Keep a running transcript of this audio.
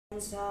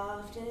and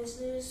soft as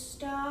the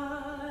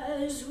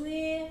stars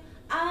we're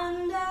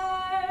under.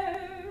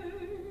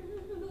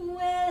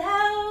 Well,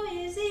 how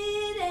is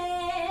it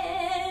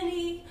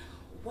any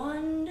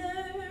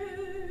wonder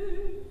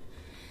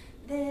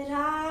that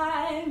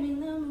I'm in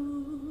the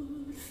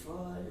mood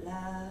for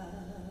love?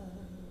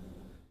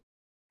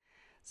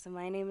 So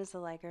my name is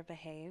ALLEGRA.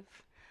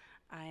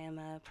 I am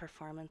a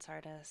performance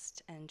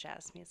artist and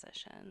jazz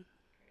musician.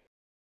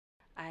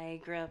 I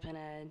grew up in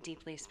a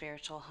deeply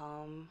spiritual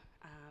home.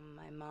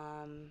 My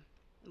mom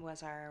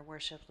was our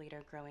worship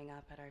leader growing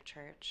up at our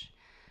church.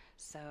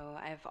 So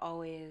I've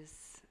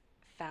always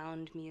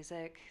found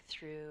music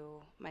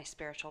through my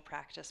spiritual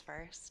practice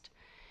first,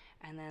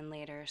 and then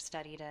later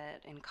studied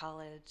it in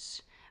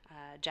college,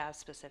 jazz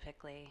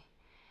specifically.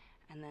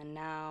 And then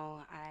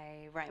now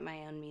I write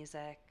my own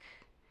music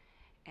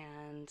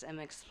and am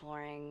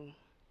exploring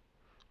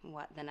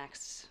what the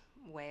next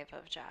wave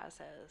of jazz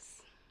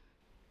is.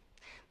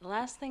 The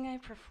last thing I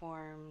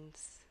performed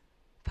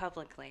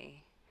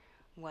publicly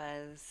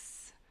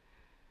was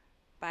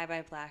Bye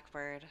Bye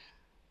Blackbird.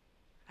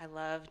 I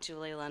love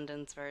Julie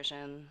London's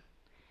version,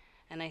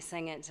 and I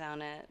sang it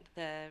down at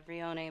the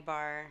Rione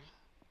Bar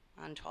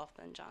on 12th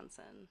and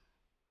Johnson.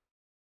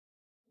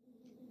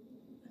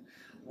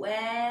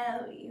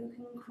 Well, you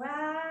can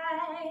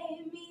cry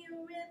me a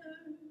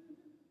river,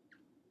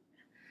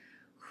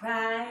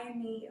 cry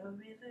me a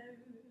river.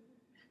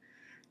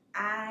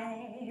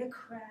 I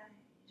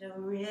cried a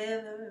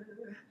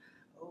river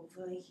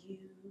over you.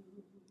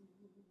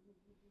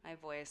 My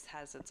voice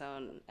has its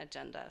own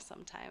agenda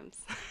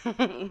sometimes.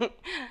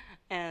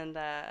 And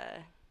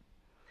I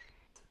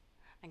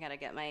gotta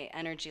get my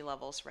energy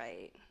levels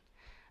right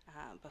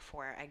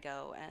before I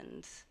go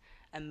and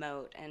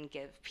emote and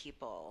give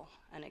people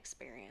an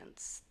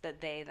experience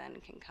that they then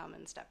can come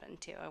and step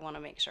into. I want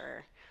to make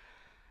sure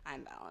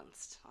I'm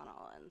balanced on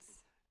all ends.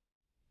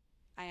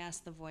 I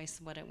ask the voice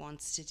what it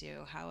wants to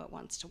do, how it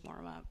wants to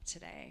warm up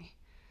today.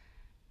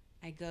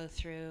 I go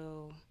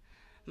through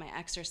my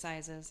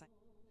exercises.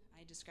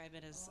 I describe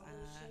it as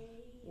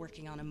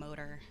working on a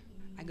motor.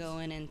 I go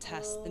in and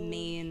test the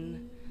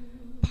main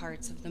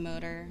parts of the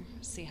motor,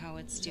 see how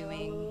it's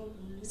doing,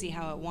 see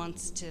how it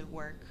wants to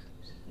work,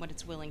 what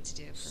it's willing to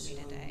do for me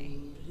today.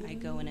 I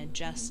go and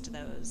adjust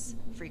those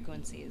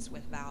frequencies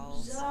with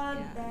vowels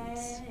and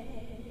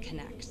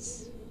connect.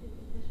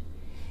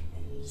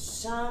 And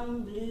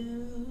some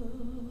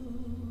blues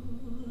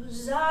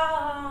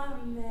are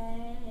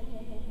mad,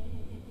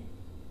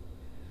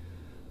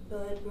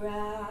 but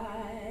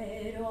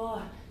bright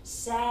or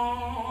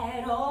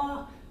sad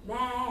or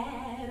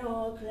mad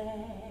or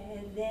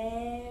glad,